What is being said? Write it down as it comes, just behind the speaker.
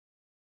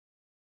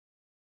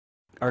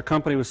Our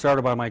company was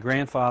started by my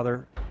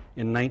grandfather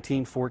in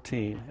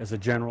 1914 as a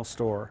general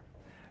store,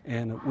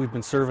 and we've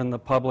been serving the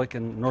public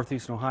in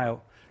northeastern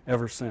Ohio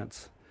ever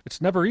since. It's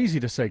never easy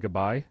to say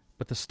goodbye,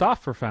 but the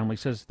Stauffer family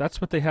says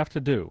that's what they have to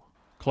do,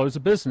 close a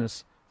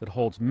business that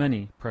holds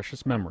many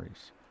precious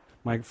memories.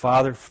 My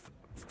father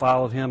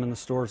followed him in the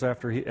stores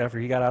after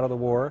he got out of the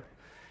war,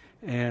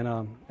 and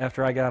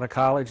after I got out of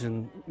college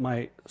and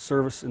my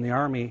service in the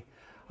Army,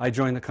 I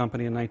joined the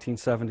company in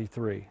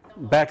 1973.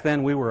 Back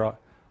then we were a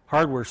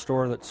hardware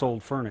store that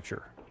sold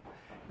furniture,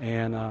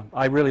 and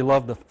I really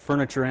loved the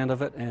furniture end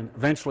of it, and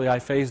eventually I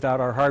phased out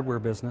our hardware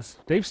business.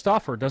 Dave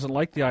Stauffer doesn't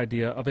like the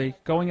idea of a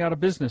going out of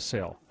business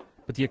sale,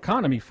 but the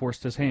economy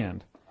forced his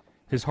hand.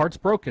 His heart's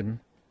broken,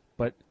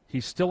 but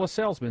he's still a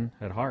salesman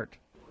at heart.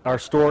 Our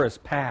store is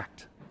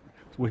packed.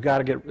 We've got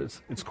to get,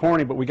 it's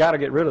corny, but we got to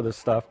get rid of this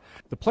stuff.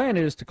 The plan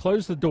is to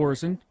close the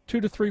doors in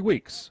 2 to 3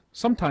 weeks,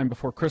 sometime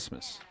before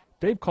Christmas.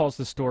 Dave calls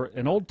the store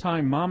an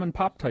old-time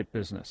mom-and-pop type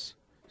business.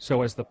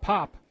 So as the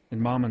pop in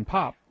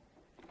mom-and-pop,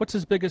 what's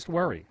his biggest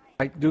worry?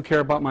 I do care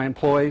about my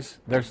employees.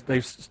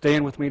 They're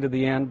staying with me to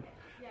the end.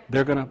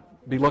 They're going to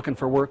be looking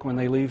for work when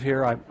they leave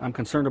here. I'm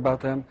concerned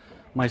about them.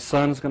 My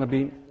son's going to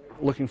be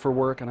looking for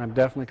work, and I'm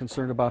definitely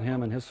concerned about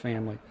him and his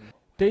family.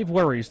 Dave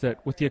worries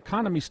that with the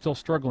economy still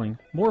struggling,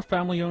 more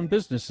family-owned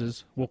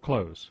businesses will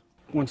close.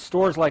 When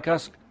stores like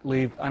us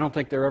leave, I don't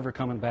think they're ever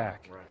coming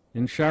back.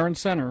 In Sharon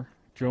Center,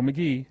 Joe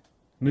McGee,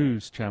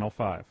 News Channel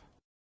 5.